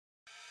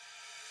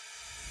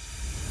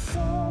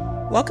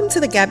Welcome to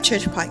the Gap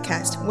Church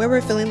podcast, where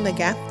we're filling the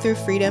gap through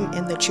freedom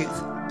and the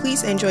truth.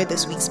 Please enjoy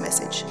this week's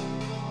message.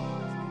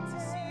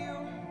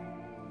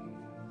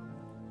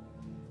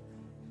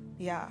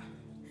 Yeah,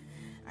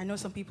 I know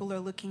some people are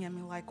looking at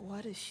me like,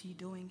 what is she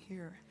doing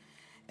here?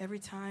 Every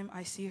time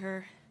I see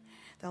her,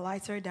 the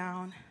lights are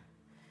down,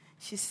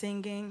 she's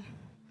singing,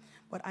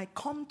 but I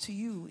come to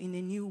you in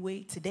a new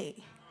way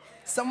today.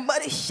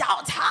 Somebody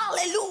shout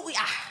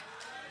hallelujah.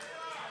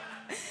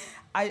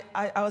 I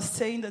was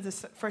saying that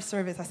this first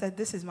service, I said,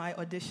 this is my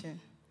audition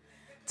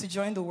to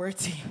join the word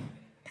team.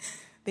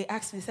 They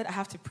asked me, they said I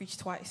have to preach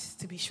twice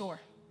to be sure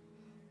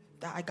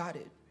that I got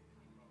it.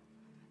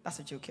 That's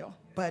a joke, y'all.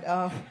 But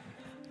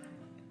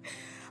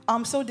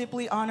I'm so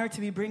deeply honored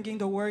to be bringing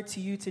the word to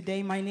you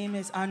today. My name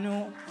is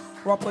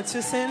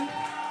Ropotusin.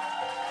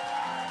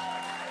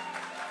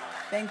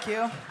 Thank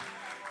you.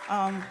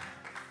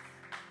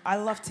 I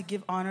love to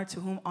give honor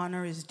to whom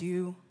honor is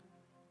due.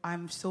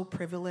 I'm so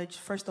privileged.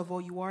 First of all,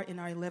 you are in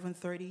our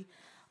 11:30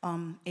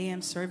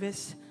 a.m.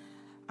 service.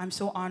 I'm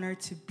so honored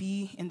to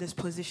be in this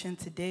position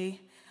today.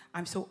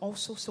 I'm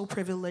also so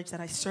privileged that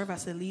I serve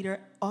as a leader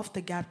of the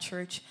Gap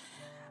Church.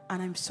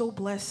 And I'm so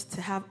blessed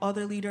to have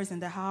other leaders in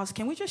the house.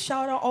 Can we just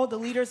shout out all the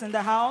leaders in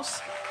the house?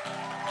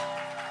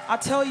 I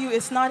tell you,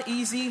 it's not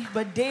easy,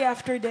 but day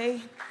after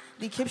day,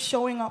 they keep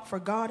showing up for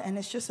God, and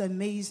it's just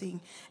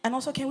amazing. And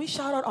also, can we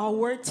shout out our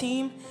word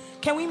team?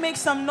 Can we make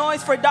some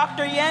noise for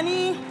Dr.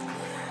 Yenny,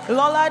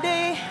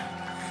 Lolade,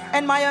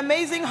 and my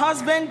amazing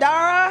husband,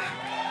 Dara?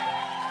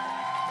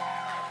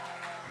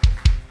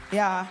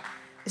 Yeah,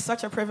 it's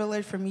such a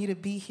privilege for me to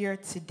be here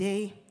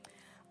today.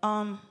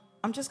 I'm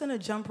just going to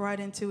jump right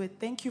into it.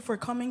 Thank you for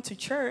coming to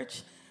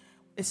church.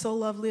 It's so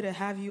lovely to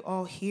have you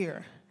all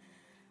here.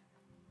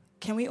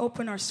 Can we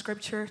open our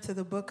scripture to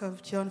the book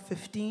of John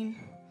 15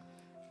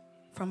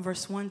 from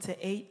verse 1 to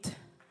 8,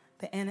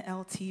 the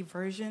NLT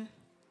version?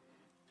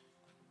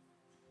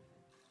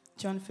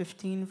 John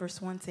 15, verse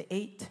 1 to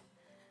 8.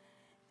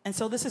 And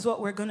so this is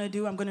what we're going to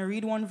do. I'm going to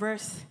read one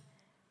verse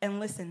and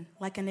listen.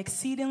 Like an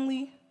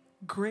exceedingly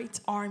great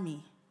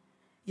army,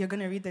 you're going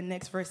to read the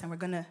next verse and we're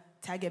going to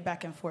tag it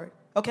back and forth.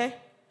 Okay?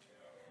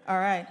 All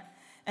right.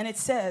 And it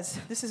says,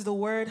 this is the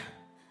word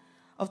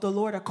of the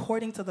Lord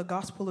according to the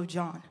Gospel of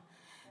John.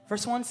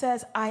 Verse 1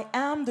 says, I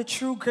am the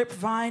true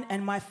grapevine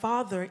and my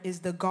Father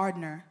is the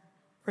gardener.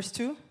 Verse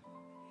 2.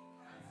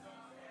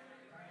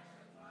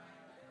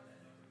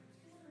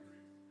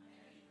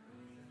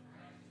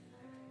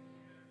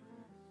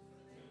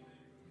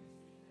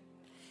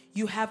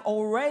 You have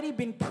already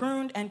been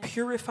pruned and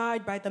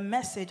purified by the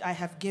message I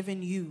have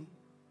given you.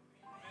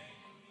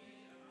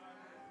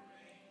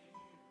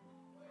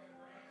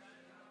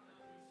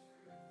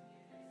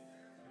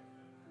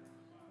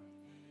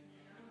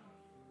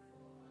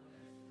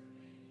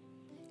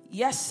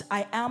 Yes,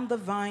 I am the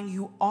vine.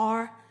 You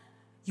are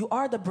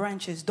the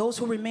branches. Those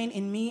who remain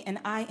in me and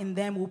I in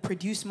them will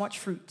produce much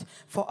fruit.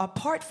 For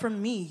apart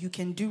from me, you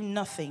can do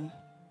nothing.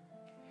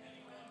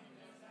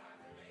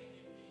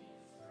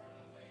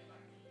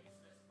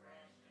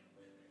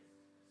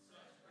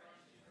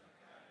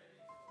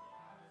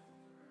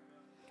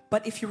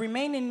 But if you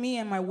remain in me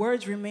and my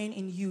words remain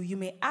in you, you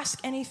may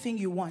ask anything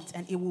you want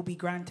and it will be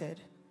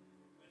granted.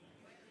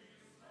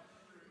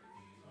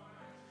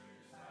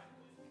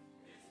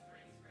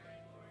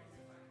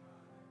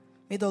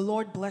 May the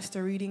Lord bless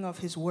the reading of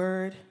his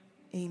word.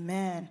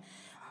 Amen.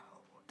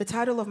 The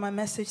title of my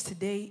message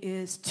today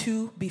is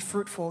To Be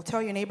Fruitful.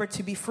 Tell your neighbor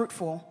to be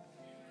fruitful.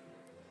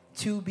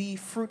 To be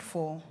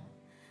fruitful.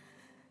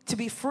 To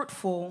be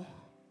fruitful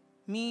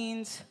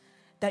means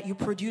that you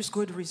produce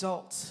good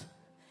results.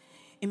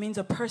 It means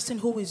a person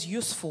who is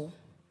useful,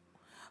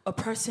 a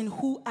person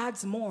who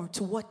adds more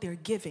to what they're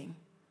giving,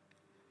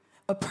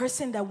 a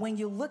person that when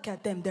you look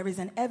at them, there is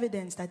an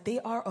evidence that they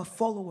are a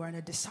follower and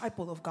a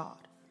disciple of God.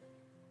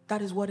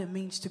 That is what it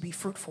means to be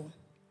fruitful.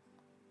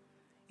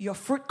 Your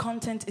fruit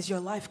content is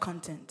your life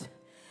content.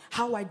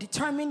 How I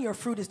determine your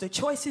fruit is the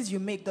choices you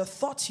make, the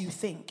thoughts you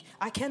think.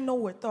 I can't know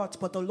your thoughts,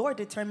 but the Lord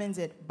determines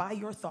it by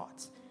your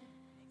thoughts,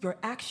 your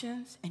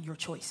actions, and your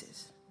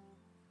choices.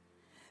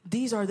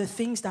 These are the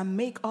things that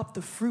make up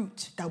the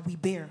fruit that we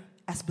bear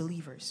as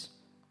believers.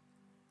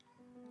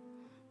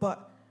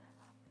 But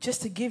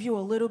just to give you a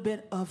little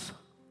bit of,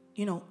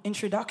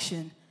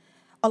 introduction,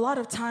 a lot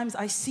of times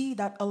I see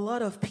that a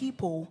lot of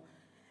people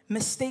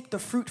mistake the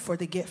fruit for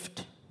the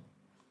gift.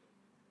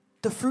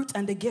 The fruit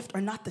and the gift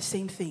are not the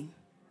same thing.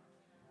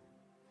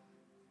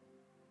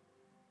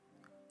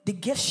 The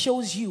gift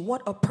shows you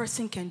what a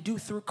person can do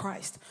through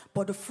Christ,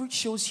 but the fruit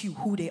shows you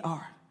who they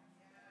are.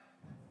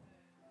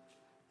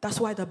 That's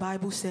why the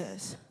Bible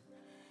says,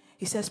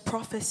 it says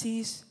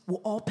prophecies will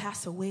all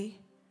pass away,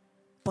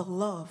 but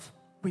love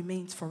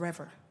remains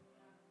forever.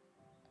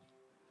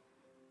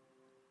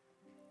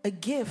 A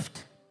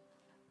gift,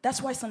 that's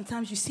why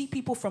sometimes you see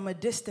people from a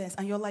distance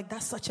and you're like,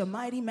 that's such a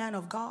mighty man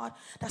of God.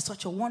 That's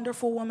such a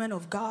wonderful woman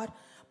of God.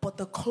 But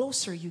the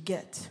closer you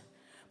get,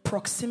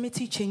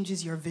 proximity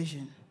changes your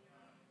vision.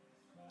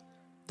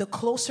 The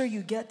closer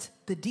you get,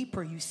 the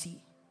deeper you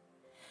see.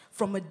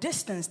 From a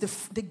distance,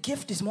 the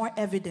gift is more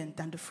evident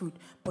than the fruit.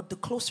 But the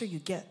closer you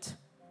get,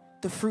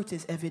 the fruit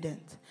is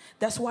evident.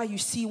 That's why you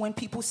see when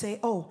people say,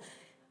 oh,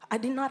 I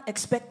did not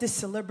expect this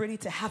celebrity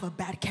to have a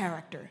bad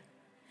character,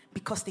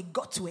 because they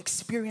got to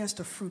experience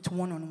the fruit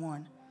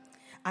one-on-one.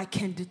 I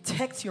can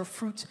detect your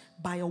fruit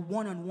by a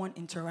one-on-one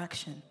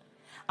interaction.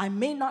 I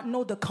may not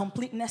know the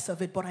completeness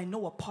of it, but I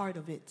know a part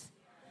of it.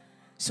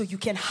 So you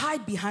can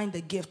hide behind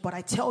the gift, but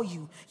I tell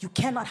you, you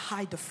cannot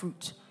hide the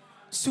fruit.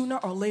 Sooner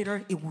or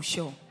later, it will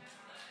show.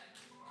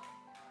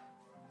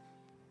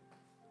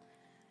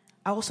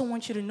 I also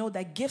want you to know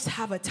that gifts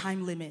have a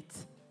time limit,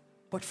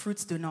 but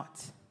fruits do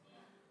not.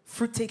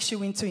 Fruit takes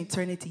you into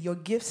eternity. Your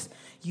gifts,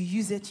 you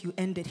use it, you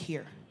end it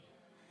here.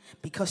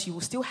 Because you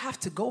will still have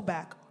to go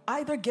back,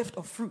 either gift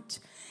or fruit,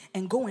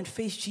 and go and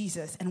face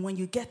Jesus. And when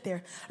you get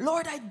there,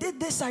 Lord, I did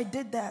this, I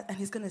did that. And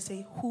he's going to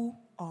say, who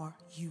are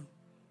you?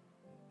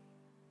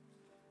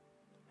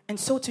 And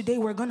so today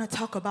we're going to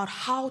talk about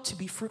how to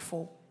be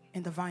fruitful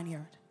in the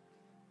vineyard.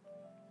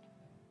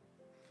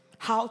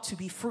 How to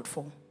be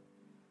fruitful.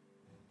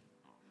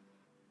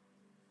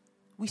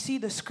 We see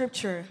the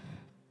scripture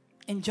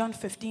in John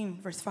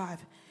 15, verse 5.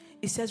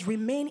 It says,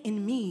 remain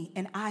in me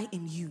and I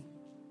in you.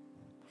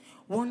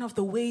 One of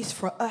the ways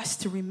for us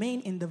to remain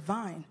in the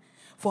vine,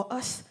 for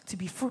us to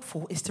be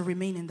fruitful, is to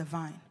remain in the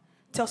vine.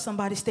 Tell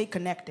somebody, stay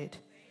connected.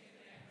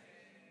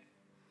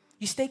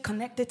 You stay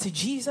connected to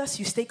Jesus,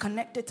 you stay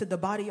connected to the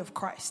body of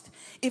Christ.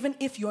 Even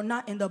if you're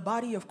not in the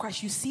body of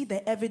Christ, you see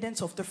the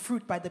evidence of the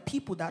fruit by the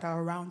people that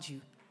are around you.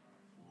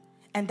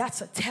 And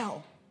that's a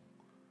tell.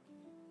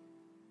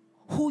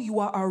 Who you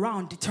are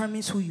around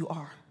determines who you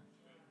are.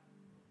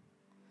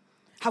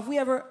 How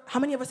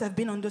many of us have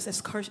been on those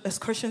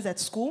excursions at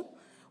school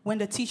when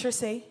the teachers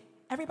say,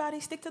 everybody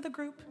stick to the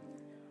group,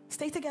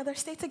 stay together,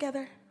 stay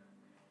together?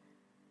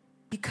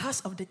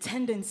 Because of the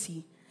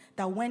tendency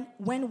that when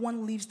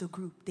one leaves the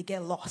group, they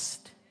get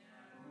lost.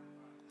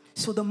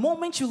 So the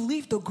moment you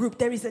leave the group,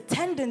 there is a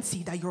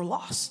tendency that you're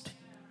lost.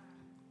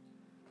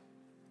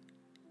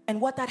 And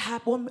what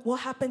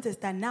happens is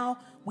that now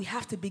we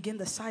have to begin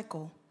the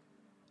cycle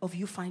of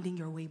you finding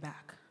your way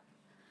back.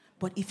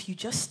 But if you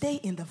just stay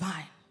in the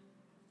vine,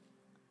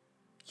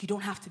 you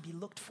don't have to be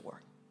looked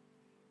for.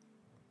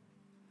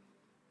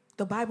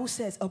 The Bible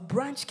says a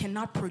branch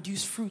cannot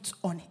produce fruit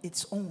on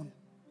its own.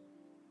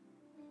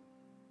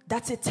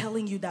 That's it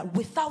telling you that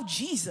without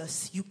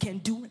Jesus, you can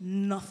do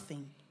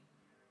nothing.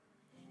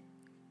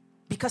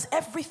 Because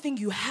everything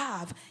you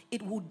have,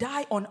 it will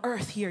die on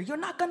earth here. You're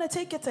not going to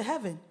take it to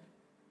heaven.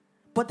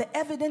 But the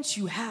evidence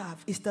you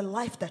have is the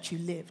life that you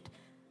lived.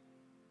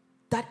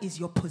 That is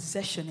your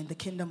possession in the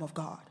kingdom of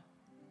God.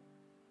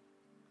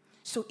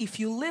 So if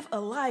you live a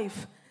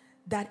life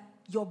that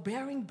you're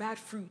bearing bad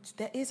fruits,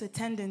 there is a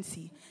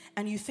tendency.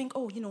 And you think,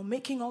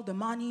 making all the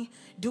money,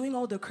 doing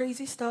all the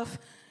crazy stuff,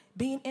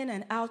 being in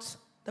and out.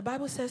 The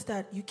Bible says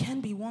that you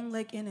can be one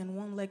leg in and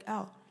one leg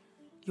out.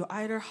 You're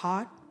either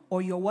hot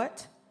or you're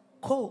what?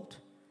 Cold.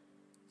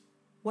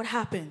 What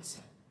happens?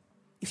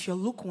 If you're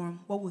lukewarm,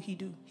 what will he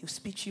do? He'll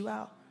spit you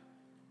out.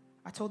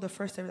 I told the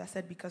first service, I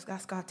said, because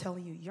that's God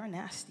telling you, you're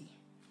nasty.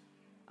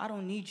 I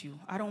don't need you.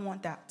 I don't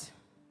want that.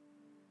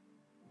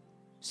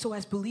 So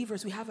as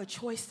believers, we have a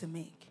choice to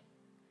make.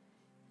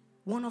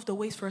 One of the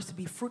ways for us to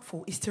be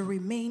fruitful is to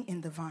remain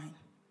in the vine.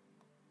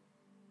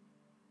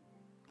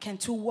 Can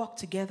two walk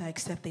together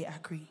except they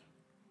agree?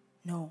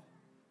 No.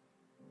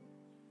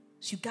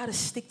 So you got to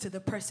stick to the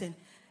person.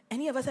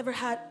 Any of us ever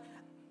had,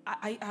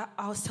 I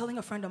was telling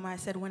a friend of mine, I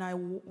said, when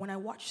I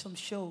watch some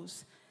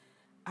shows,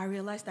 I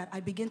realized that I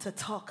begin to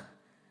talk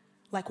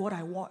like what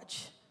I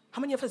watch. How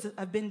many of us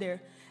have been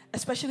there?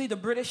 Especially the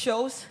British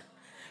shows.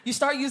 You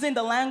start using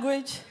the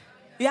language.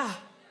 Yeah.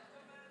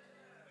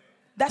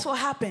 That's what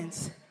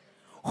happens.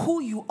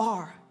 Who you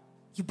are,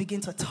 you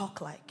begin to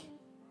talk like.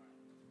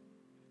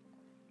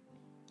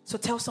 So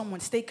tell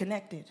someone, stay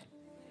connected.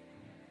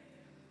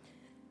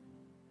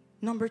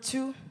 Number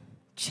 2,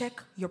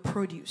 check your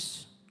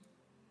produce.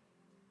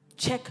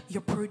 Check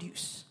your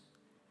produce.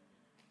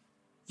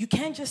 You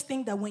can't just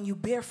think that when you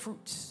bear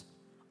fruits,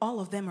 all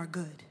of them are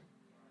good.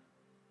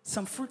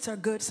 Some fruits are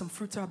good, some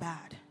fruits are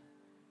bad.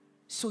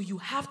 So you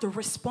have the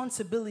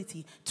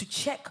responsibility to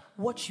check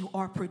what you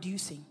are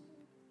producing.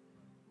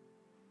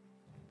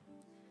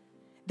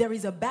 There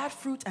is a bad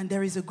fruit and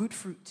there is a good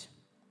fruit.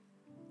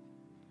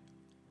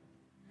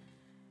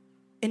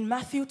 In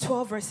Matthew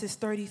 12, verses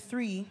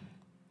 33,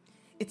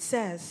 it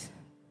says,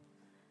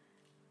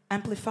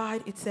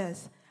 Amplified, it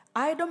says,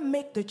 either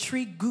make the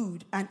tree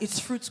good and its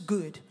fruits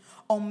good,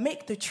 or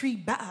make the tree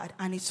bad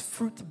and its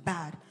fruit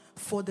bad,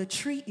 for the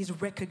tree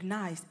is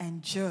recognized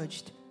and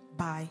judged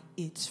by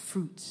its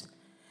fruits,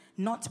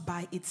 not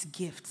by its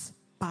gifts,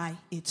 by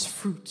its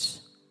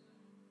fruits.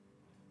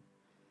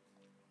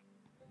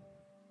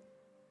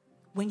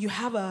 When you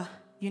have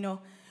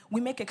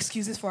we make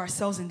excuses for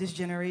ourselves in this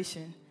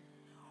generation.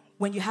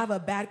 When you have a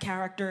bad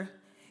character,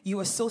 you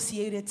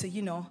associate it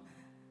to,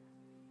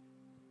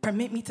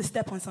 permit me to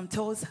step on some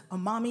toes, a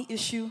mommy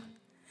issue,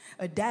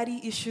 a daddy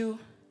issue,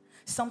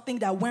 something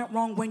that went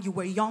wrong when you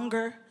were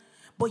younger.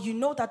 But you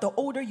know that the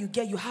older you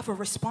get, you have a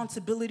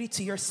responsibility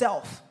to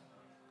yourself.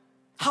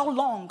 How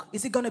long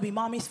is it going to be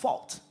mommy's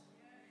fault?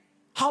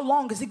 How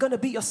long is it going to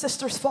be your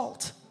sister's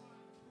fault?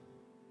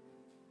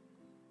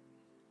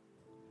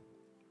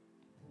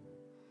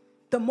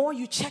 The more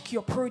you check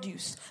your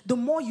produce, the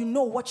more you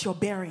know what you're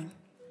bearing.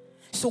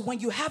 So when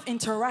you have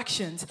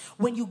interactions,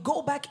 when you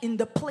go back in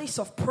the place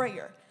of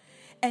prayer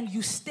and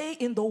you stay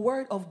in the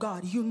word of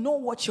God, you know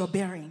what you're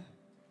bearing.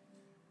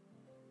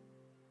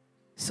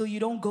 So you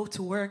don't go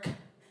to work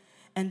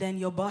and then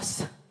your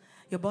boss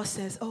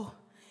says, oh,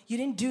 you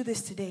didn't do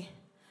this today.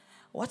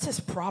 What's his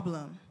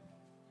problem?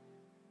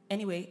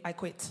 Anyway, I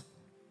quit.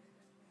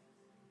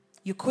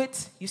 You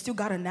quit, you still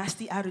got a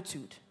nasty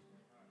attitude.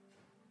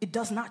 It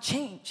does not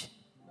change.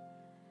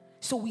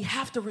 So we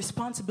have the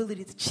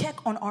responsibility to check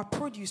on our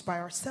produce by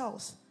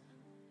ourselves.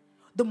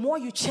 The more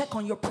you check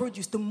on your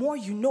produce, the more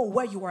you know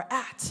where you are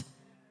at.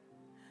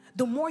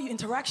 The more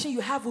interaction you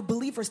have with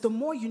believers, the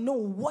more you know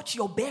what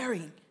you're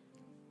bearing.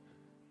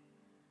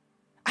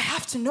 I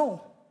have to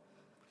know.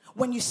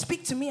 When you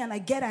speak to me and I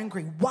get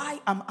angry, why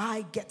am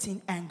I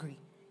getting angry?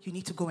 You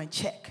need to go and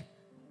check.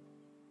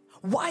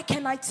 Why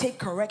can I take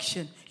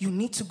correction? You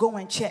need to go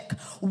and check.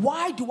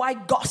 Why do I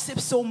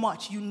gossip so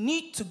much? You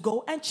need to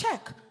go and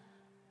check.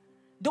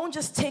 Don't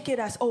just take it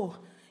as, oh,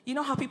 you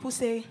know how people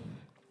say,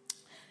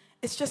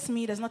 it's just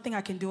me, there's nothing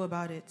I can do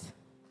about it.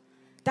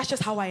 That's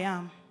just how I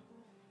am.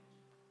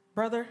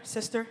 Brother,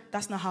 sister,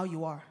 that's not how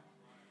you are.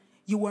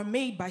 You were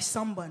made by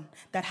someone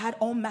that had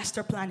all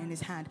master plan in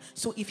his hand.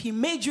 So if he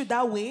made you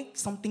that way,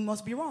 something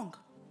must be wrong.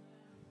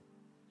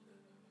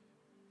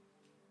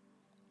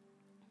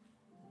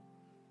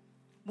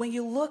 When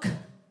you look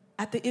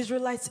at the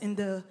Israelites in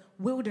the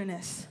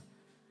wilderness,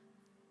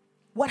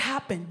 what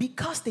happened?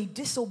 Because they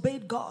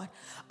disobeyed God,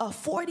 a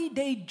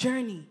 40-day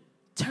journey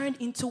turned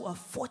into a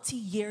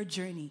 40-year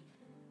journey.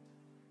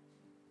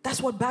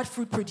 That's what bad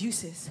fruit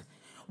produces.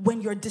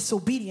 When you're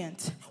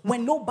disobedient,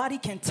 when nobody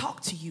can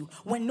talk to you,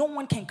 when no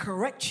one can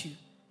correct you,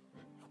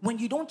 when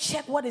you don't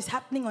check what is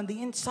happening on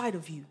the inside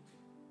of you.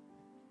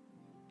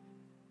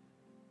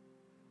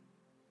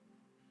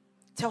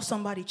 Tell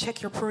somebody,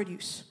 check your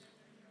produce.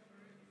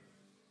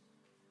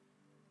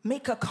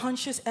 Make a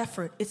conscious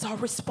effort. It's our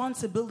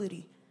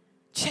responsibility.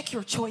 Check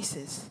your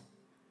choices.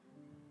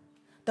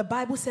 The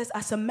Bible says,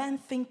 as a man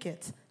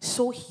thinketh,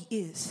 so he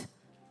is.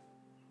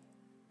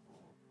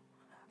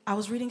 I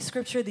was reading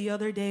scripture the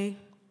other day,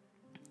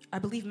 I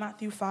believe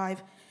Matthew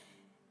 5,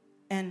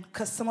 and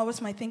because some of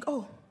us might think,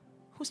 oh,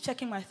 who's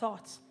checking my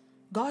thoughts?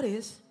 God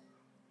is.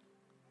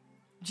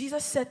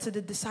 Jesus said to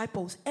the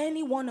disciples,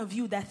 any one of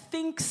you that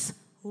thinks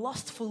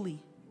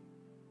lustfully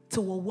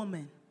to a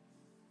woman,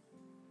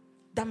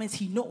 that means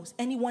he knows.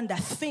 Anyone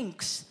that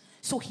thinks,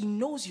 so he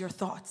knows your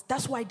thoughts.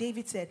 That's why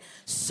David said,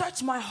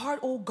 search my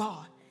heart, O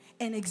God,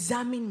 and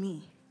examine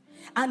me.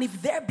 And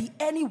if there be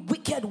any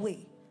wicked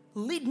way,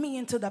 lead me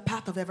into the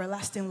path of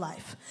everlasting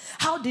life.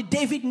 How did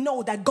David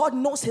know that God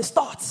knows his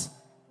thoughts?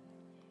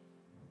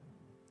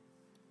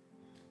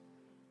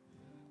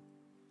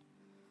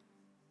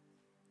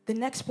 The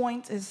next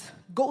point is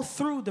go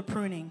through the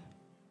pruning.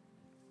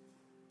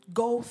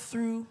 Go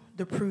through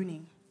the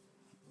pruning.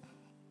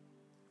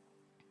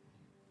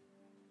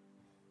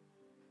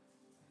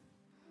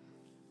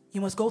 You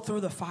must go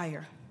through the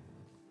fire.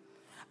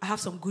 I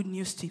have some good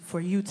news for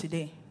you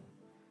today.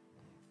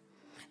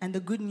 And the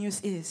good news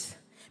is,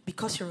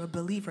 because you're a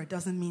believer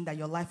doesn't mean that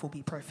your life will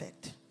be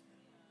perfect.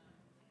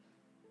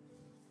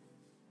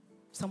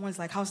 Someone's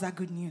like, how's that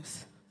good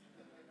news?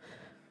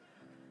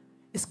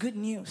 It's good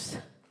news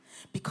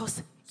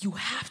because you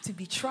have to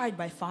be tried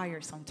by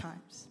fire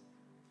sometimes.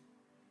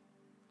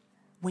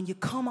 When you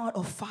come out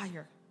of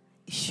fire,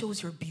 it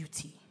shows your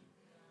beauty.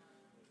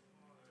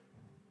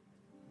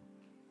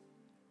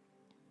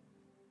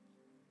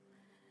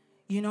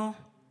 You know,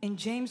 in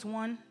James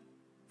 1,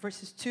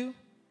 verses 2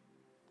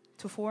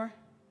 to 4,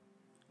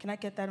 can I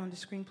get that on the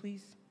screen,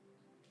 please?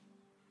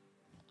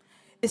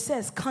 It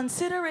says,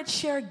 consider it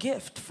sheer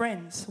gift,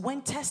 friends,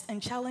 when tests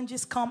and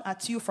challenges come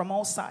at you from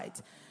all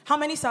sides. How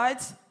many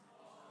sides?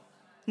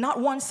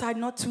 Not one side,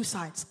 not two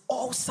sides,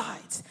 all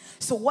sides.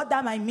 So what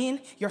that might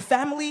mean, your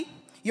family,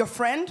 your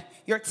friend,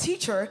 your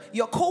teacher,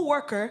 your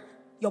co-worker,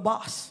 your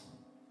boss.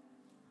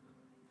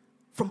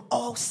 From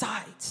all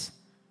sides.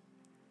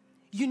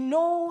 You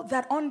know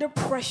that under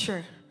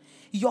pressure,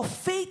 your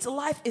faith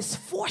life is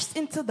forced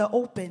into the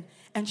open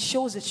and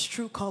shows its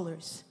true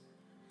colors.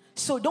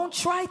 So don't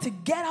try to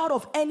get out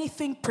of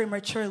anything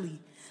prematurely.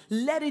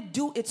 Let it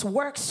do its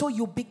work so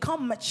you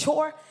become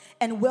mature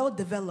and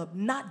well-developed,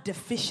 not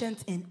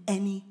deficient in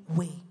any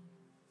way.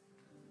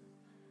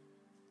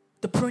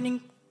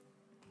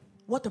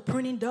 What the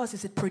pruning does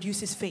is it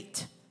produces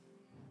faith.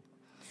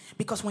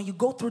 Because when you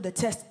go through the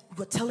test,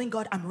 you're telling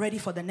God, I'm ready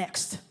for the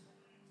next.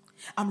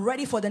 I'm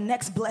ready for the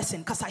next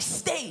blessing because I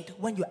stayed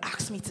when you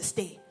asked me to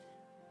stay.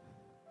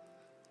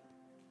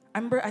 I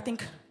remember, I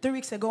think 3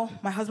 weeks ago,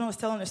 my husband was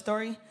telling a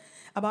story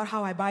about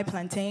how I buy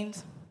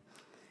plantains.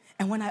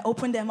 And when I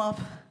open them up,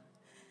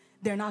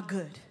 they're not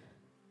good.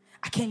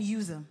 I can't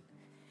use them.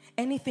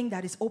 anything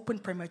that is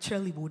opened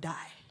prematurely will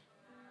die.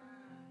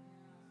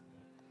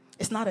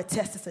 It's not a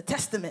test, it's a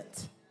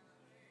testament.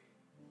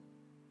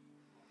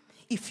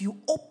 If you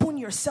open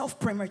yourself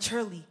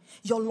prematurely,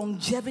 your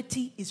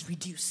longevity is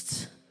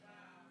reduced.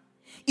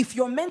 If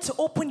you're meant to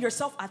open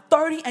yourself at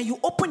 30 and you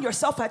open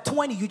yourself at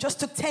 20, you just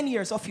took 10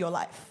 years off your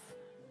life.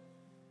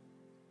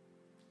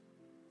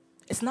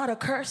 It's not a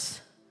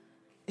curse,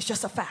 it's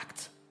just a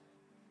fact.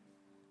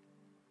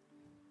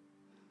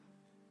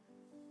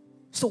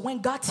 So when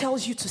God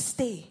tells you to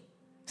stay,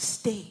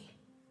 stay.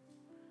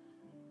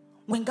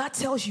 When God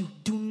tells you,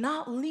 do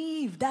not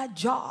leave that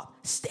job,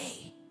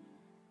 stay.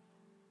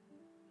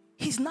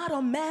 He's not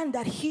a man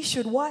that he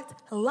should what?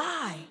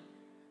 Lie.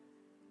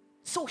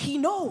 So he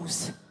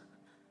knows.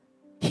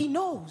 He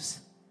knows.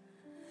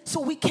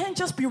 So we can't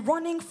just be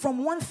running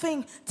from one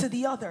thing to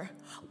the other.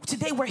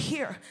 Today we're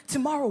here,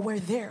 tomorrow we're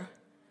there.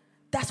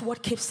 That's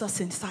what keeps us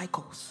in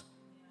cycles.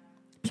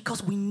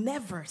 Because we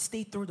never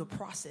stay through the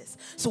process.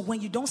 So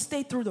when you don't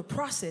stay through the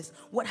process,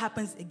 what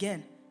happens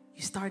again?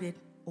 You start it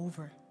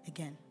over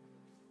again.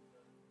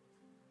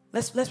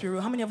 Let's be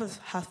real. How many of us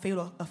have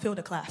failed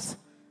a class?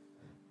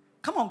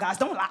 Come on, guys,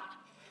 don't lie.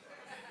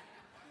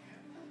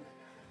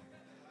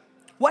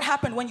 What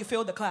happened when you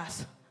failed the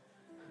class?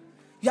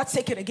 You have to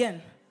take it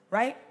again,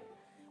 right?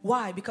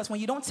 Why? Because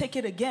when you don't take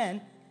it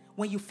again,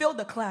 when you fail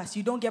the class,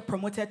 you don't get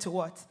promoted to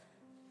what?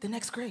 The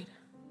next grade.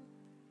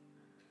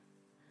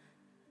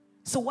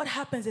 So what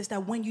happens is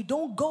that when you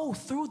don't go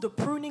through the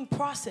pruning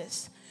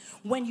process,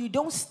 when you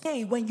don't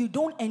stay, when you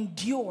don't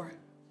endure,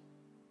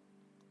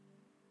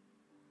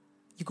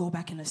 you go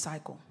back in a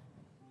cycle.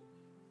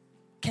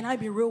 Can I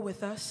be real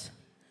with us?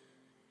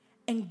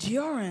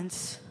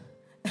 Endurance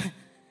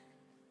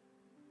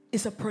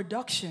is a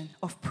production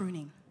of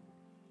pruning.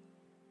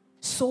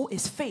 So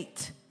is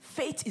faith.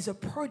 Faith is a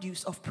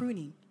produce of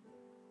pruning.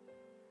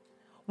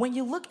 When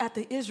you look at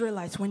the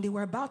Israelites, when they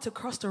were about to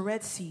cross the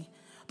Red Sea,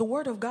 the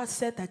word of God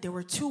said that there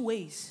were two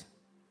ways.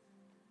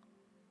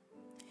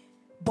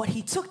 But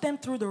he took them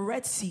through the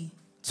Red Sea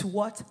to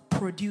what?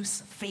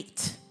 Produce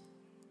faith.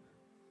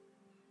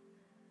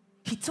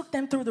 He took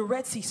them through the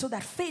Red Sea so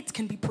that faith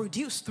can be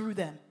produced through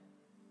them.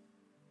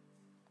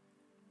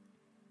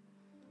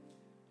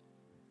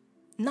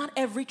 Not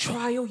every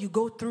trial you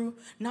go through,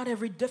 not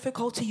every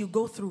difficulty you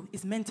go through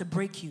is meant to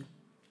break you.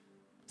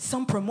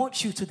 Some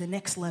promote you to the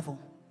next level.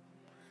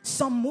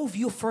 Some move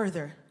you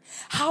further.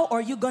 How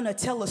are you going to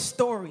tell a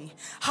story?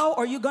 How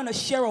are you going to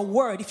share a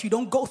word if you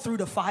don't go through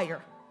the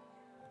fire?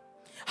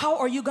 How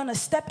are you going to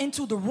step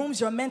into the rooms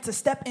you're meant to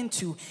step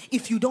into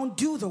if you don't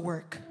do the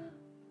work?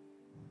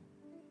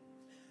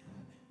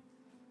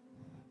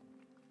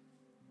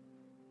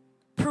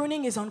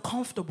 Pruning is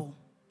uncomfortable.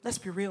 Let's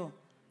be real.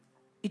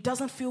 It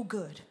doesn't feel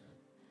good.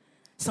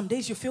 Some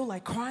days you feel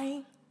like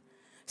crying.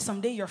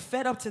 Some day you're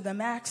fed up to the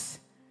max.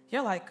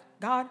 You're like,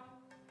 God,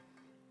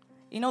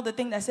 you know the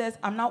thing that says,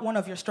 I'm not one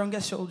of your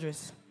strongest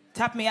soldiers.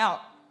 Tap me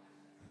out.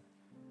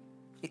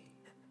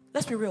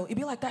 Let's be real. It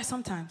be like that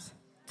sometimes.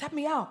 Tap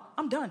me out.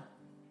 I'm done.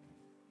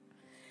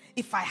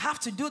 If I have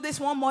to do this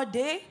one more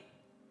day,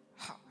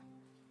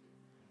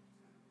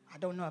 I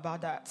don't know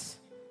about that.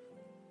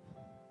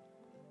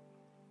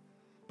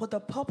 But the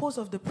purpose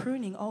of the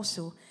pruning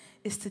also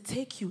is to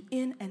take you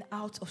in and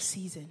out of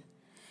season.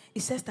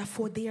 It says that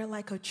for they are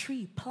like a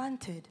tree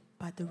planted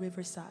by the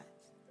riverside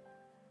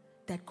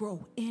that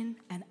grow in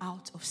and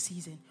out of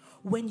season.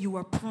 When you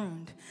are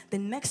pruned, the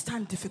next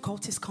time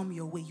difficulties come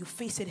your way, you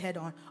face it head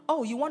on.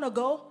 Oh, you want to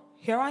go?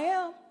 Here I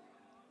am.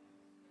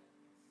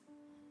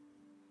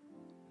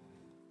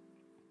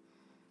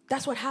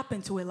 That's what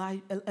happened to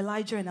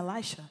Elijah and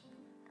Elisha.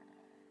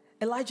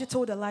 Elijah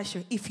told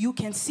Elisha, if you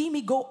can see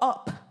me go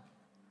up,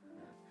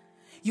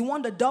 you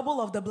want the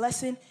double of the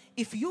blessing?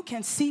 If you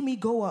can see me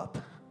go up,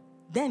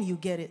 then you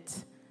get it.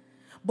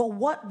 But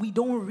what we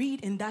don't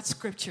read in that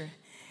scripture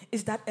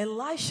is that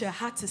Elisha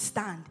had to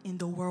stand in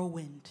the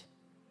whirlwind.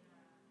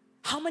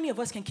 How many of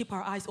us can keep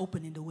our eyes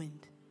open in the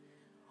wind?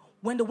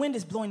 When the wind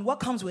is blowing,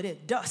 what comes with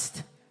it?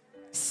 Dust,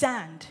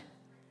 sand.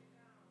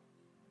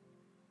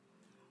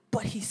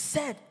 But he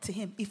said to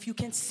him, if you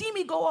can see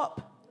me go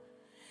up.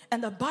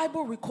 And the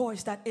Bible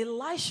records that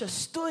Elisha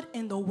stood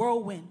in the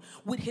whirlwind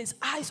with his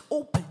eyes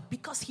open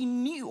because he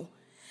knew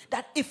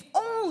that if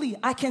only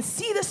I can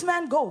see this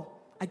man go,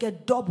 I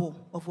get double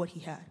of what he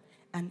had.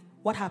 And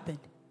what happened?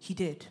 He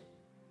did.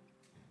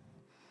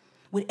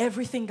 With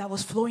everything that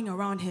was flowing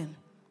around him.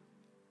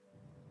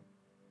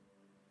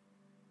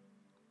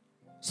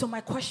 So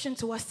my question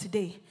to us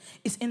today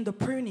is, in the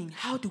pruning,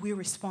 how do we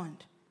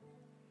respond?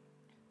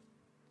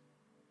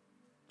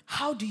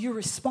 How do you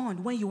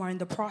respond when you are in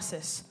the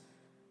process?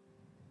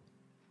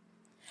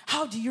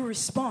 How do you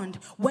respond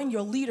when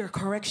your leader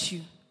corrects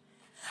you?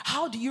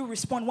 How do you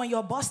respond when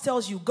your boss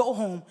tells you, go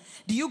home?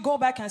 Do you go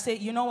back and say,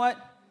 you know what?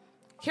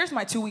 Here's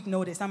my 2-week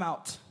notice. I'm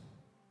out.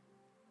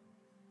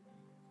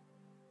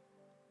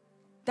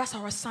 That's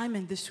our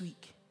assignment this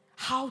week.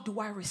 How do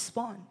I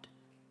respond?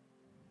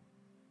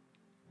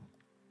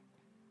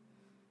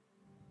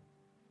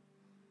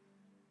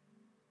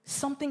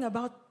 Something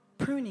about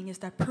pruning is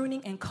that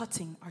pruning and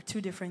cutting are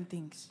two different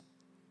things.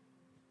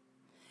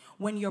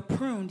 When you're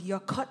pruned, you're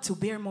cut to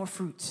bear more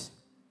fruits.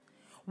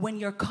 When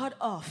you're cut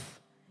off,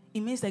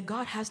 it means that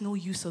God has no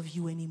use of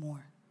you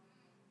anymore.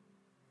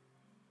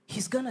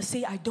 He's going to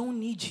say, I don't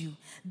need you.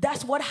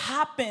 That's what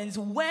happens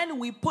when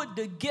we put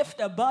the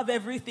gift above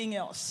everything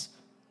else.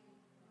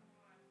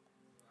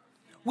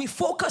 We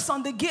focus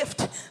on the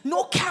gift,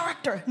 no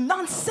character,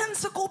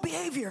 nonsensical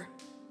behavior.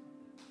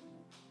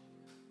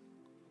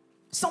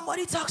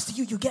 Somebody talks to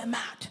you, you get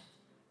mad.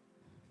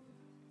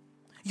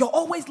 You're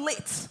always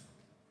late.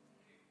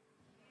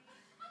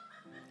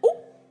 Ooh.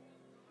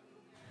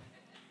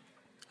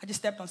 I just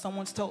stepped on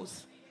someone's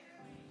toes.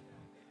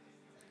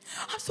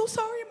 I'm so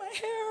sorry, my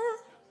hair.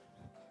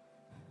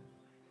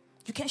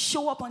 You can't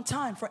show up on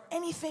time for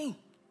anything.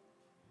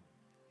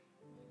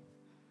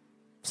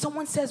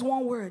 Someone says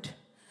one word.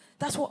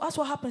 That's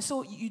what happens.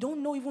 So you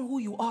don't know even who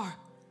you are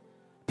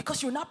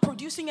because you're not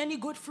producing any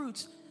good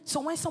fruits.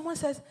 So when someone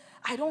says,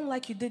 I don't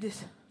like you did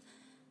this.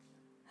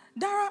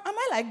 Dara, am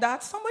I like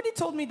that? Somebody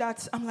told me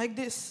that I'm like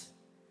this.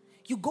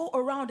 You go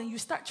around and you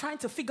start trying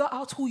to figure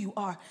out who you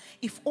are.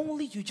 If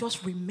only you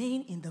just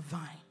remain in the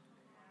vine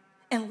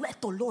and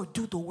let the Lord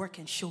do the work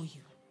and show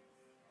you.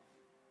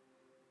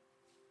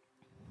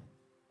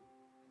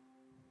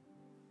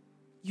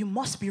 You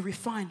must be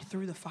refined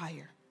through the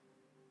fire.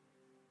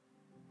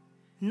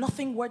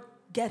 Nothing worth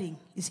getting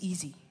is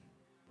easy.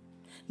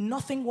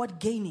 Nothing worth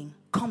gaining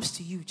comes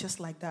to you just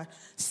like that.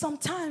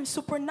 Sometimes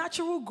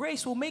supernatural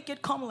grace will make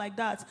it come like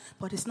that,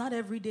 but it's not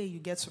every day you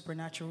get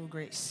supernatural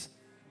grace.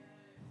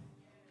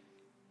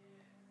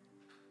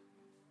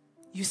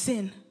 You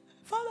sin.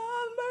 Father,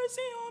 have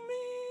mercy on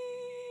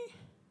me.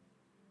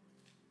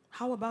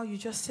 How about you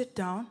just sit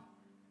down,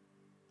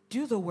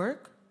 do the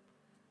work,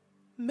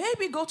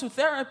 maybe go to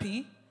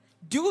therapy,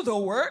 do the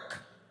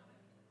work,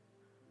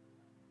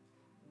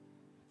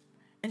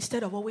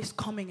 instead of always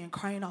coming and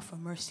crying out for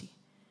mercy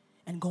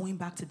and going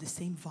back to the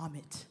same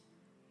vomit.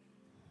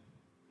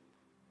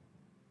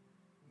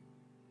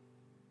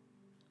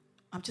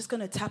 I'm just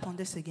going to tap on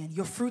this again.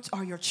 Your fruits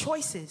are your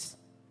choices,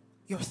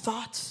 your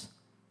thoughts,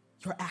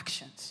 your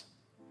actions.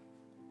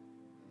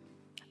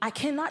 I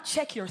cannot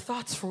check your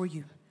thoughts for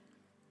you,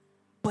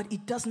 but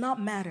it does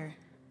not matter.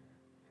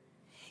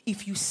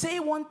 If you say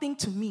one thing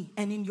to me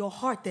and in your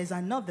heart there's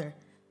another,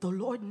 the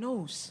Lord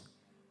knows.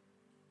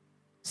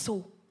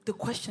 So the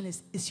question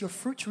is your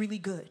fruit really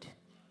good?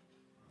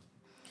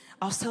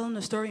 I was telling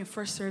a story in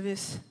first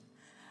service.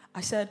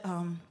 I said,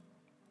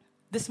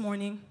 this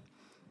morning,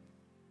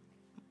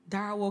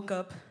 Dara woke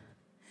up,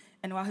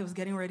 and while he was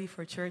getting ready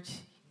for church,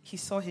 he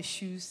saw his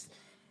shoes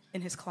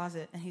in his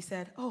closet, and he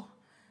said, oh,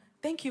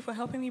 thank you for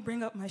helping me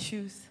bring up my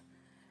shoes.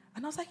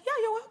 And I was like, yeah,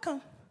 you're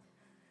welcome.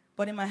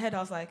 But in my head, I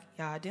was like,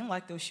 yeah, I didn't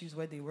like those shoes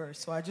where they were,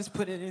 so I just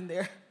put it in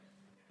there.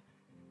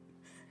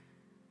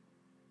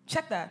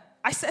 Check that.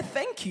 I said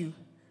thank you,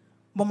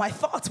 but my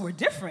thoughts were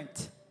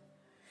different.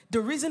 The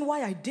reason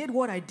why I did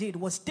what I did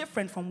was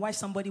different from why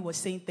somebody was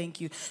saying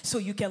thank you. So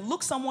you can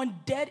look someone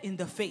dead in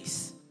the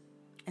face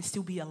and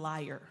still be a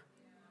liar.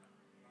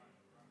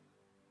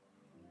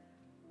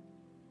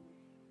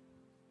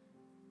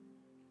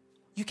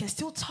 You can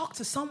still talk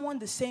to someone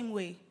the same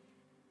way.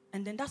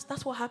 And then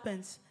that's what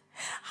happens.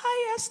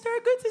 Hi, Esther.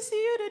 Good to see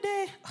you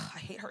today. I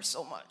hate her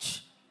so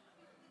much.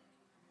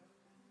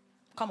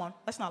 Come on,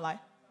 let's not lie.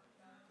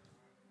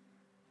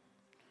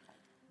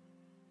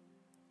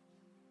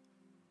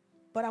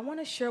 But I want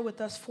to share with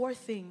us 4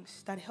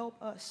 things that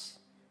help us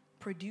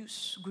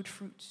produce good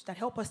fruits, that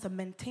help us to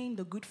maintain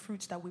the good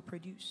fruits that we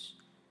produce.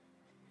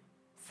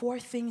 4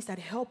 things that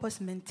help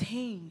us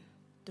maintain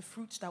the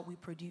fruits that we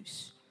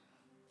produce.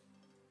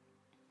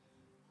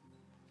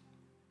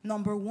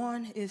 Number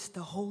 1 is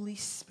the Holy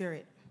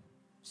Spirit.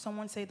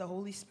 Someone say the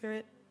Holy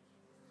Spirit.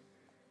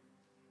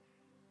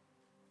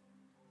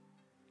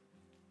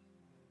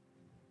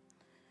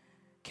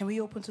 Can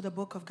we open to the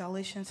book of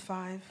Galatians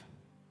 5?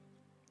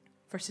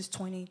 Verses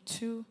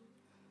 22,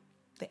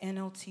 the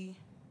NLT.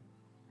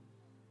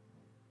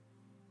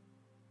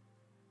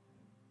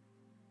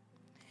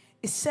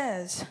 It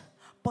says,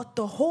 but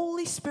the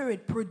Holy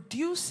Spirit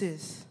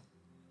produces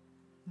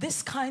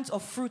this kinds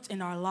of fruit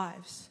in our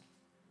lives.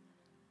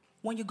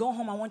 When you go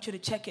home, I want you to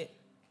check it.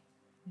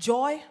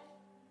 Joy,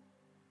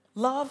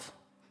 love,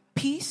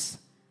 peace,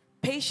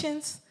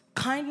 patience,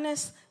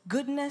 kindness,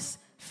 goodness,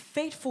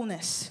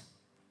 faithfulness,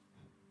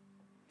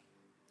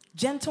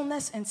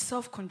 gentleness, and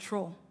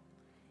self-control.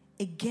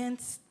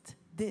 Against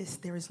this,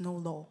 there is no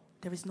law.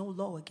 There is no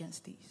law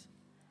against these.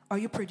 Are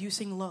you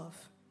producing love?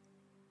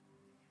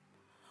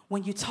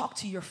 When you talk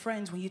to your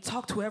friends, when you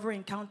talk to whoever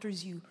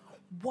encounters you,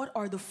 what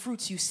are the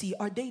fruits you see?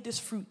 Are they these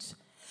fruits?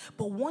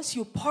 But once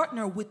you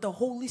partner with the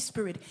Holy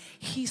Spirit,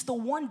 He's the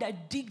one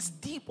that digs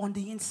deep on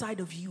the inside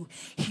of you.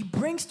 He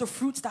brings the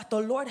fruits that the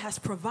Lord has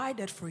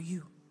provided for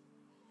you.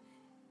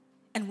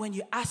 And when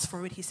you ask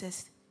for it, He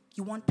says,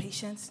 you want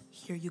patience?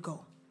 Here you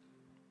go.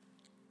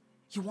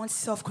 You want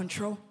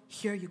self-control?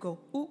 Here you go.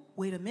 Ooh,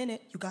 wait a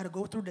minute. You got to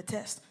go through the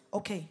test.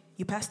 Okay,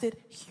 you passed it?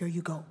 Here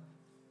you go.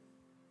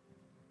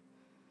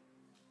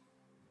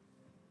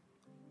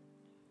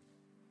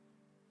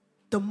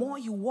 The more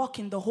you walk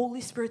in the Holy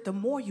Spirit, the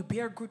more you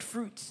bear good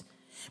fruits.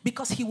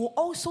 Because he will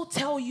also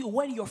tell you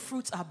when your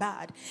fruits are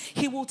bad.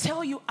 He will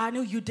tell you, I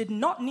know you did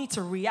not need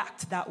to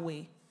react that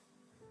way.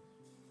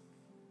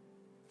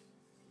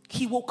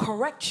 He will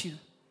correct you.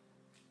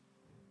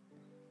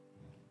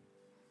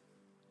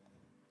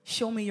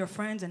 Show me your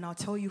friends and I'll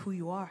tell you who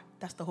you are.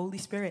 That's the Holy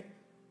Spirit.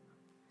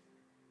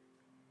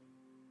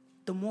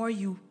 The more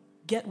you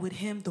get with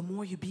him, the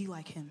more you be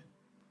like him.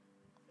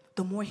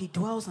 The more he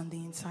dwells on the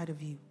inside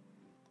of you.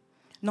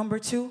 Number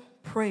 2,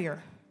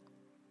 prayer.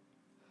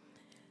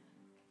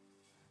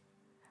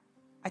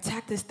 I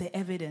tag this the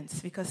evidence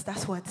because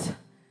that's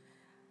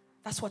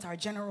what our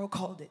general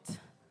called it.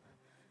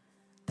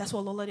 That's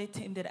what Lola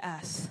intended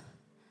as.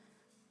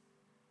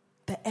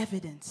 The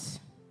evidence.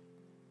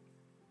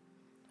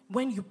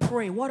 When you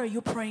pray, what are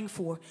you praying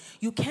for?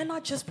 You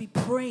cannot just be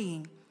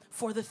praying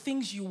for the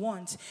things you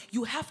want.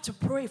 You have to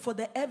pray for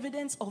the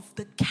evidence of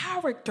the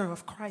character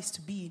of Christ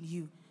to be in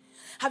you.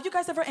 Have you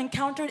guys ever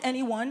encountered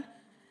anyone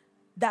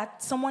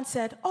that someone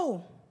said,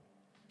 oh,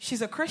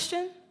 she's a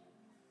Christian?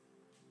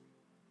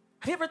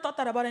 Have you ever thought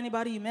that about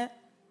anybody you met?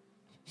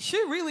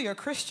 She's really a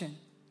Christian.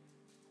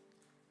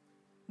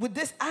 With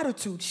this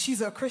attitude, she's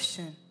a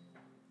Christian.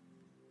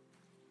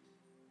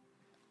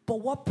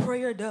 But what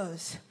prayer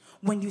does,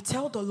 when you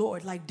tell the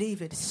Lord, like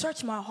David,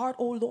 search my heart,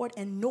 O Lord,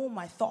 and know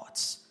my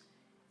thoughts.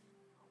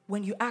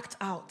 When you act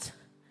out,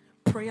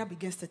 prayer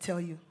begins to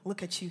tell you,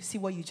 look at you, see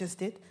what you just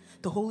did?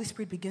 The Holy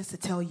Spirit begins to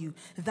tell you.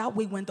 That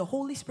way, when the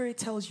Holy Spirit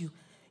tells you,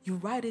 you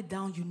write it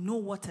down, you know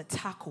what to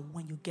tackle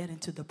when you get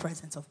into the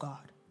presence of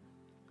God.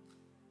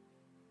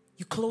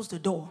 You close the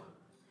door.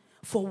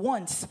 For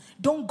once,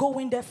 don't go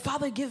in there,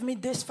 Father, give me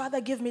this, Father,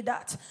 give me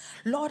that.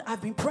 Lord,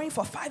 I've been praying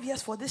for 5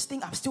 years for this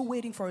thing. I'm still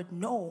waiting for it.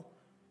 No.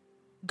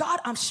 God,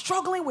 I'm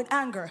struggling with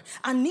anger.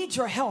 I need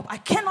your help. I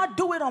cannot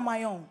do it on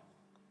my own.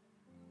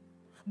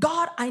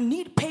 God, I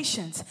need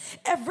patience.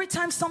 Every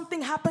time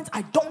something happens,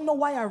 I don't know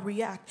why I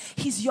react.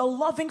 He's your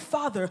loving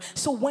Father.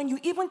 So when you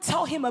even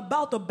tell him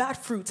about the bad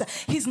fruits,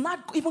 he's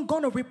not even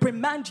going to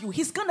reprimand you.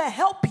 He's going to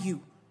help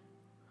you.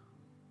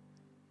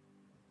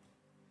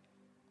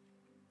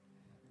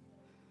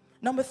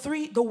 Number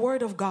 3, the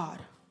Word of God.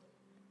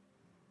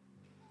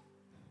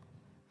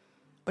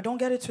 But don't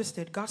get it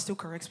twisted. God still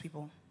corrects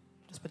people.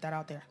 Just put that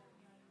out there.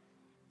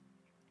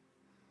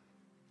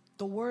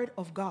 The Word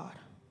of God.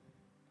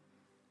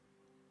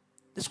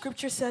 The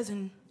scripture says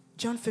in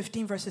John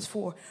 15 verses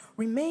 4,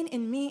 remain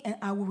in me and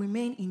I will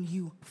remain in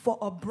you. For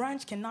a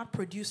branch cannot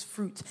produce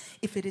fruit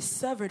if it is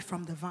severed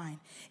from the vine.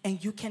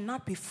 And you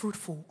cannot be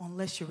fruitful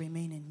unless you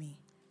remain in me.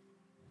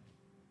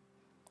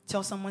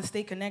 Tell someone,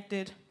 stay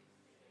connected.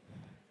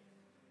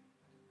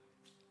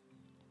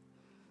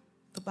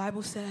 The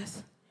Bible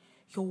says,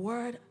 your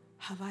word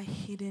have I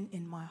hidden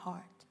in my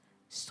heart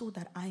so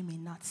that I may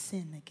not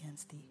sin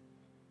against thee.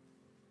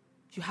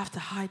 You have to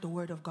hide the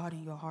word of God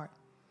in your heart.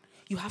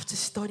 You have to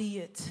study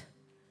it.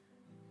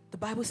 The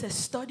Bible says,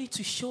 study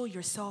to show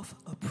yourself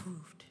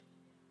approved.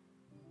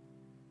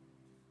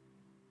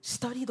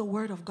 Study the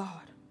word of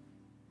God.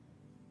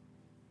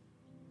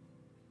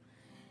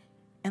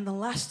 And the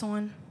last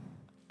one,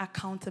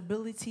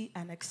 accountability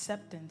and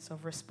acceptance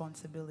of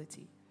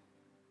responsibility.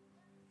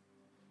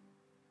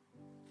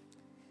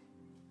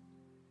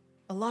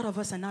 A lot of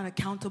us are not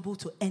accountable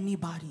to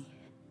anybody.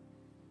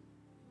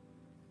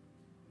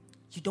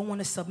 You don't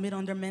want to submit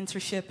under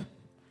mentorship.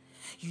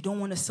 You don't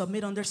want to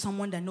submit under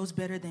someone that knows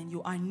better than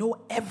you. I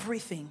know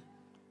everything.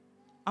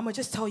 I'm going to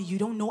just tell you, you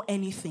don't know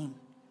anything.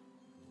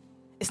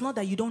 It's not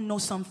that you don't know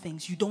some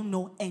things. You don't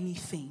know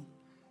anything.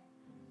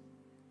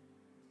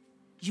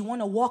 You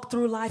want to walk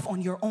through life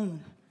on your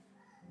own.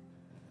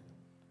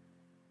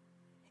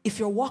 If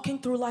you're walking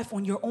through life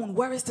on your own,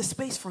 where is the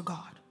space for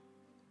God?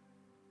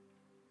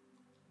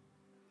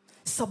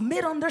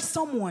 Submit under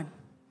someone.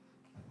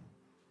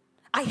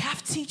 I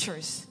have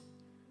teachers.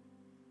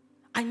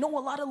 I know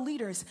a lot of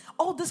leaders.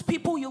 All these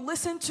people you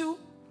listen to,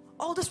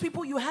 all these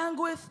people you hang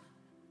with,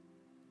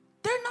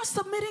 they're not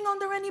submitting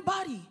under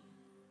anybody.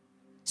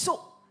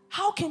 So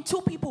how can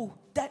two people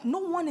that no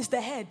one is the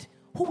head,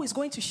 who is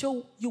going to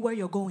show you where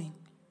you're going?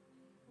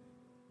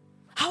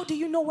 How do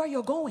you know where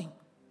you're going?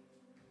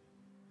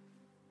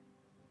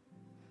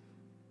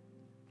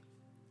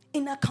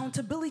 In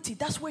accountability,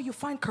 that's where you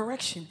find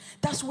correction.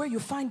 That's where you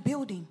find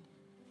building.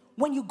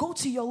 When you go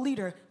to your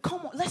leader,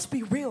 come on, let's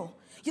be real.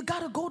 You got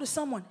to go to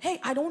someone. Hey,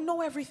 I don't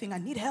know everything. I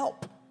need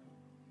help.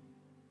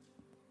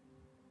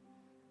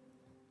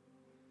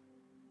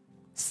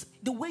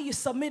 The way you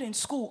submit in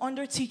school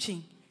under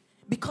teaching,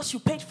 because you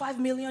paid $5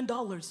 million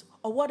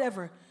or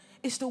whatever,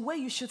 is the way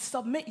you should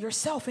submit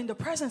yourself in the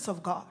presence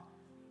of God.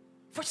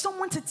 For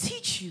someone to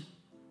teach you.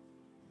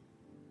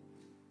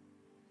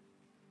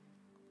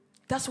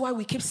 That's why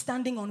we keep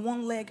standing on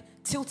one leg,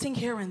 tilting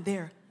here and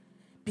there.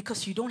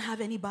 Because you don't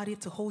have anybody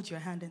to hold your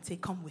hand and say,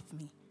 come with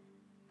me.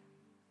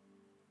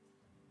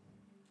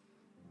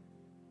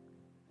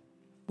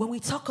 When we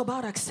talk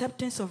about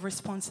acceptance of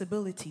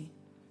responsibility,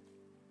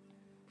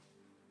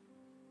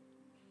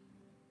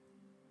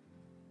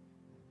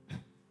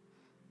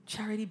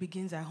 Charity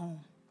begins at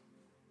home.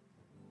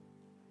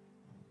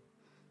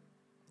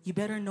 You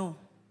better know,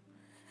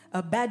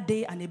 a bad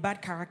day and a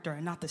bad character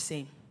are not the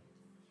same.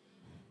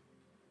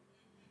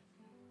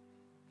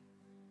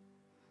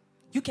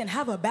 You can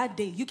have a bad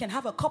day. You can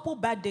have a couple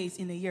bad days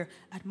in a year.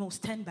 At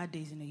most, 10 bad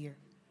days in a year.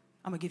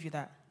 I'm going to give you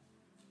that.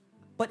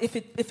 But if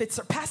it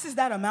surpasses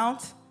that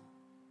amount,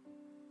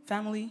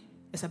 family,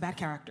 it's a bad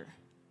character.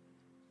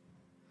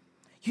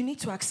 You need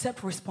to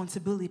accept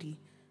responsibility.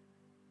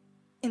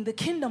 In the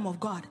kingdom of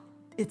God,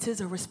 it is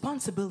a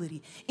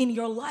responsibility. In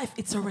your life,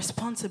 it's a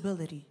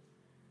responsibility.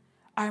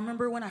 I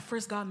remember when I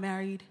first got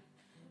married,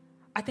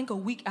 I think a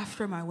week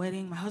after my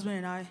wedding, my husband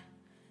and I,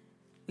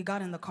 we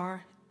got in the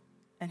car,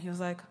 and he was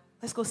like,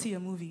 let's go see a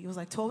movie. It was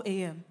like 12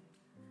 a.m.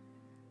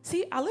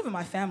 See, I live in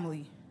my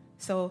family.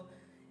 So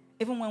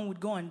even when we'd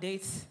go on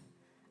dates,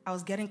 I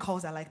was getting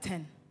calls at like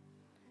 10.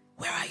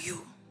 Where are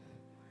you?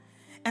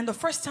 And the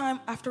first time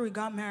after we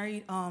got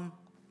married, I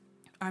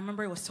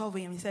remember it was 12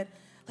 a.m. He said,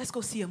 let's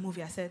go see a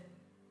movie. I said,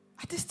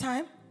 at this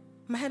time,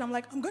 in my head, I'm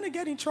like, I'm going to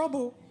get in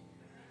trouble.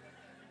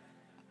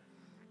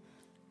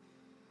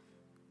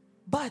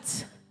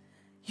 But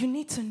you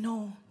need to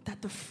know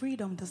that the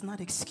freedom does not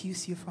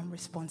excuse you from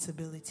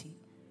responsibility.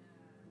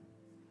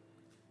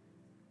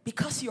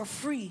 Because you're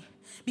free,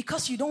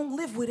 because you don't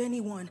live with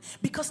anyone,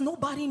 because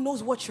nobody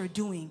knows what you're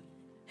doing.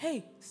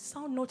 Hey,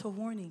 sound note of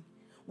warning.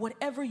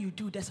 Whatever you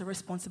do, there's a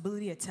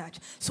responsibility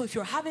attached. So if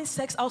you're having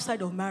sex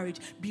outside of marriage,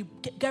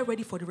 get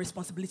ready for the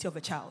responsibility of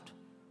a child.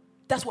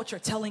 That's what you're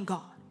telling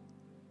God.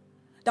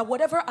 That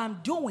whatever I'm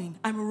doing,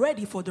 I'm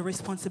ready for the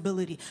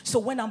responsibility. So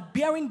when I'm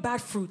bearing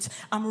bad fruits,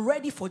 I'm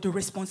ready for the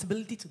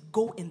responsibility to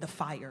go in the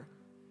fire.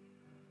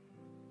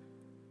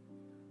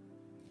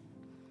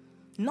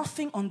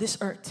 Nothing on this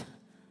earth.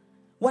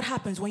 What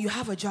happens when you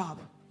have a job?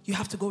 You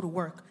have to go to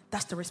work.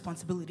 That's the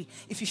responsibility.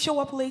 If you show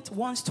up late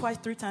once, twice,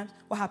 3 times,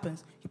 what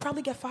happens? You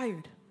probably get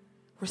fired.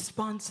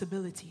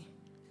 Responsibility.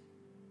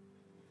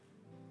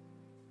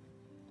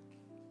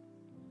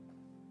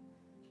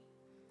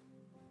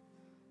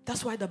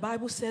 That's why the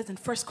Bible says in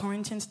 1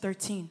 Corinthians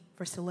 13,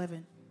 verse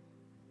 11,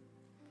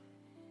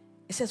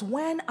 it says,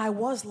 when I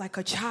was like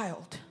a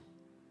child,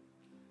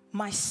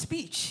 my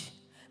speech,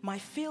 my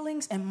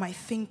feelings, and my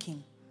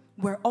thinking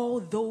were all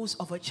those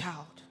of a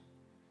child.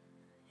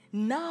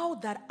 Now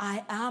that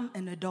I am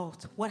an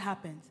adult, what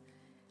happens?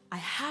 I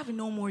have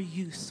no more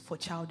use for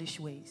childish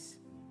ways.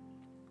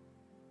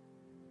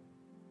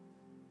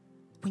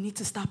 We need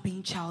to stop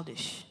being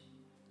childish.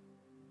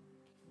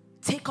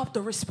 Take up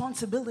the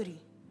responsibility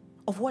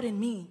of what it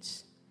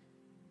means.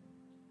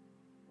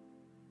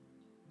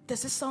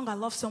 There's this song I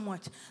love so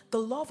much. The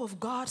love of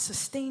God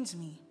sustains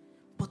me,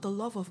 but the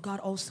love of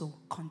God also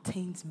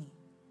contains me.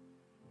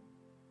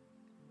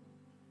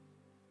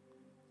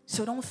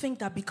 So don't think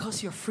that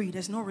because you're free,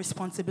 there's no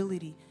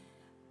responsibility.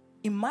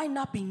 It might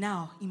not be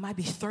now. It might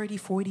be 30,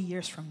 40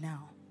 years from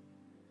now.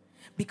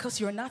 Because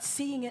you're not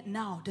seeing it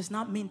now does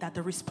not mean that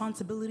the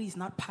responsibility is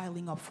not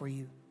piling up for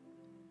you.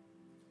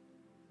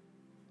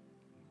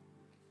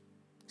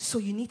 So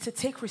you need to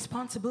take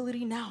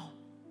responsibility now.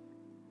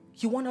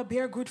 You want to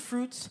bear good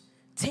fruits?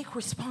 Take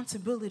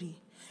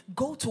responsibility.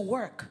 Go to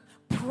work.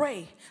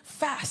 Pray,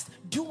 fast,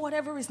 do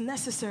whatever is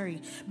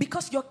necessary.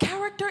 Because your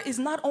character is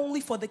not only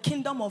for the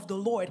kingdom of the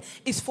Lord,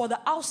 it's for the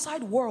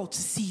outside world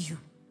to see you.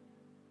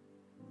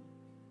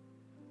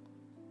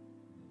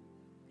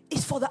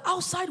 It's for the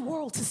outside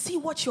world to see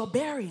what you're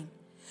bearing.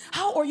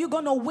 How are you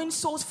going to win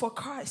souls for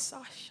Christ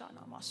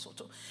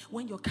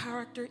when your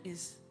character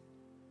is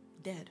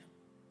dead?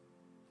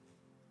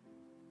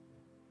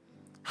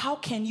 How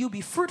can you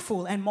be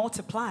fruitful and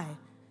multiply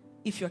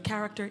if your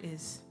character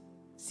is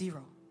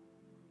 0?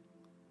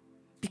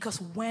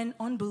 Because when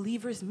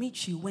unbelievers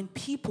meet you, when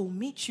people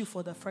meet you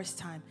for the first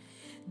time,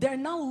 they're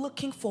not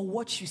looking for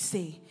what you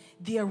say.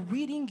 They are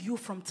reading you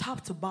from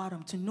top to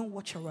bottom to know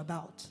what you're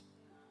about.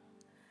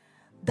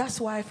 That's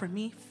why for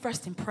me,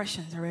 first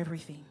impressions are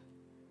everything.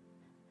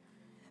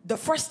 The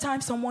first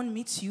time someone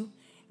meets you,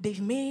 they've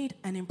made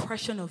an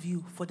impression of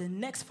you for the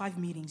next 5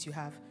 meetings you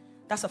have.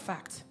 That's a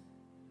fact.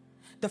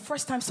 The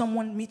first time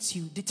someone meets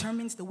you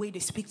determines the way they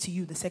speak to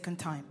you the second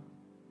time.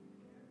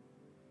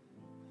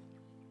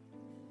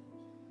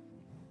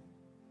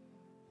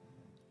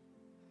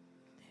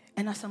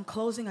 And as I'm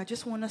closing, I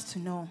just want us to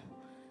know,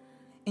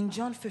 in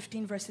John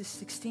 15, verses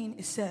 16,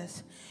 it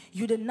says,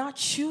 you did not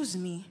choose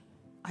me,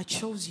 I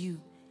chose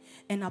you,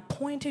 and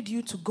appointed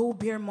you to go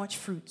bear much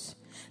fruit,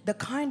 the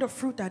kind of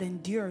fruit that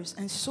endures,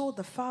 and so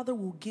the Father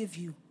will give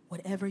you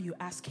whatever you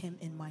ask him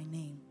in my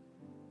name.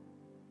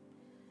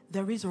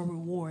 There is a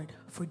reward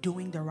for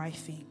doing the right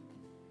thing.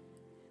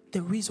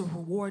 There is a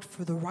reward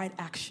for the right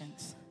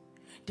actions.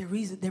 There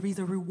is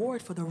a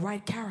reward for the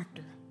right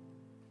character.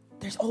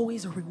 There's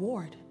always a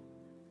reward.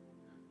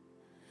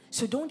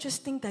 So don't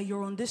just think that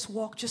you're on this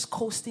walk just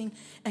coasting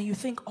and you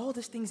think all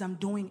these things I'm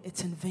doing,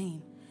 it's in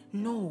vain.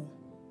 No.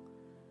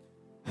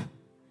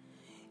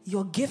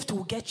 Your gift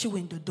will get you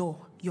in the door.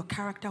 Your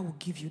character will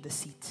give you the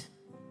seat.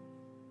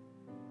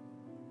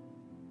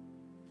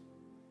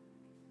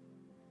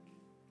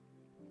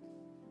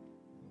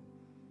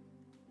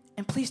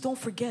 And please don't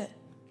forget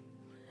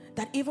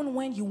that even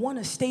when you want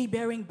to stay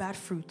bearing bad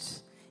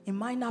fruits, it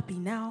might not be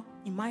now,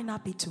 it might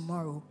not be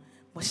tomorrow,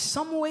 but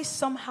some way,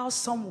 somehow,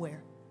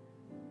 somewhere,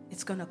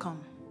 it's going to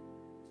come.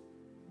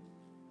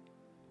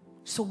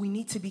 So we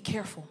need to be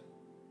careful.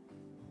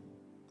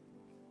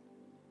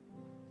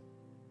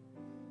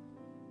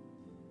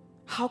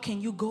 How can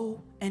you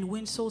go and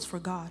win souls for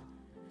God?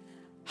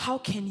 How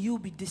can you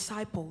be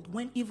discipled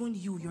when even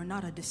you're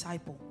not a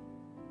disciple?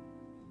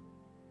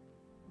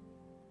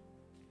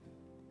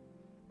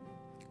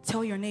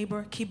 Tell your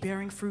neighbor, keep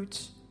bearing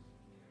fruits.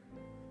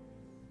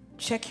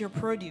 Check your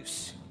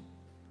produce.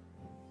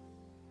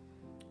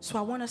 So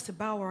I want us to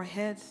bow our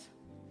heads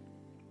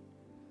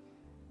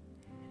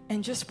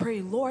and just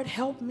pray, Lord,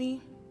 help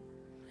me.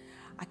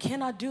 I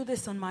cannot do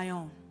this on my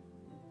own.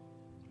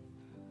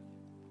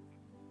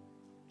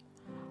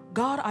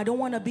 God, I don't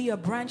want to be a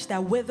branch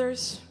that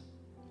withers.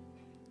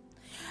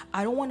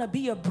 I don't want to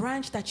be a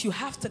branch that you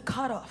have to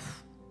cut off.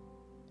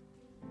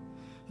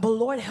 But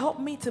Lord, help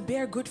me to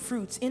bear good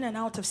fruits in and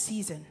out of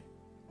season.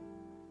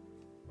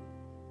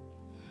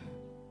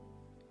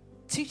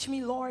 Teach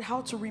me, Lord, how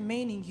to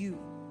remain in you,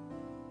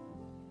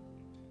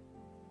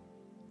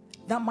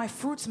 that my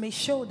fruits may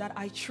show that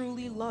I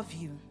truly love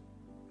you.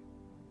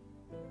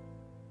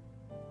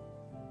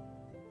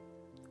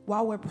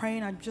 While we're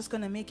praying, I'm just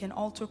going to make an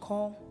altar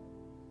call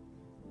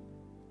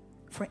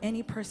for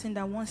any person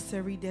that wants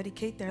to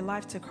rededicate their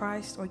life to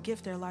Christ or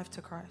give their life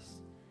to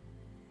Christ.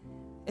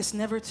 It's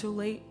never too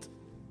late.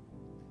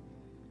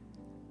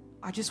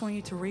 I just want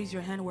you to raise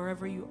your hand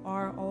wherever you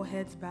are, all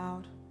heads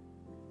bowed.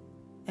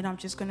 And I'm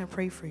just going to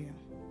pray for you.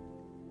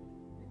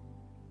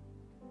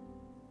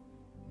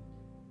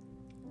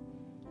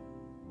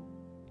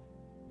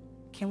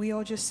 Can we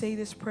all just say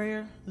this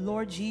prayer?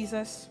 Lord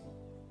Jesus,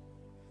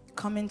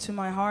 come into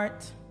my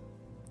heart.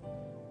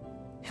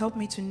 Help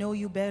me to know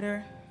you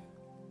better.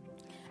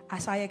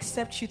 As I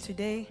accept you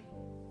today,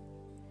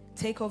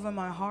 take over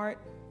my heart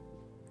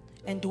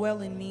and dwell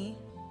in me.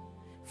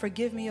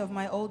 Forgive me of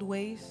my old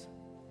ways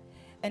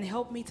and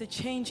help me to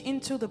change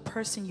into the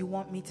person you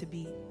want me to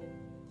be.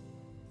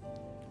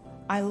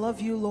 I love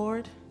you,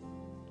 Lord,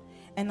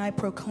 and I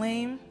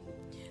proclaim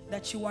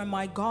that you are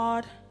my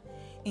God.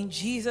 In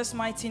Jesus'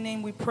 mighty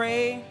name we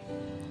pray.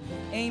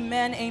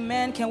 Amen,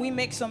 amen. Can we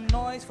make some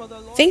noise for the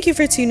Lord? Thank you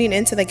for tuning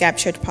into the Gap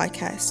Church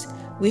podcast.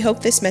 We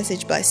hope this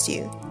message blessed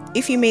you.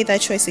 If you made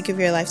that choice to give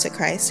your life to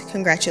Christ,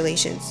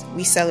 congratulations.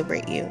 We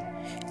celebrate you.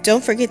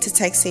 Don't forget to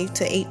text SAVE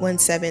to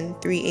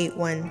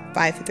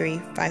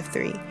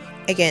 817-381-5353.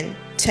 Again,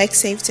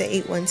 text SAVE to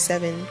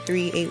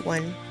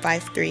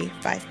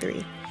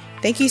 817-381-5353.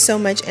 Thank you so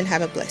much and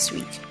have a blessed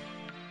week.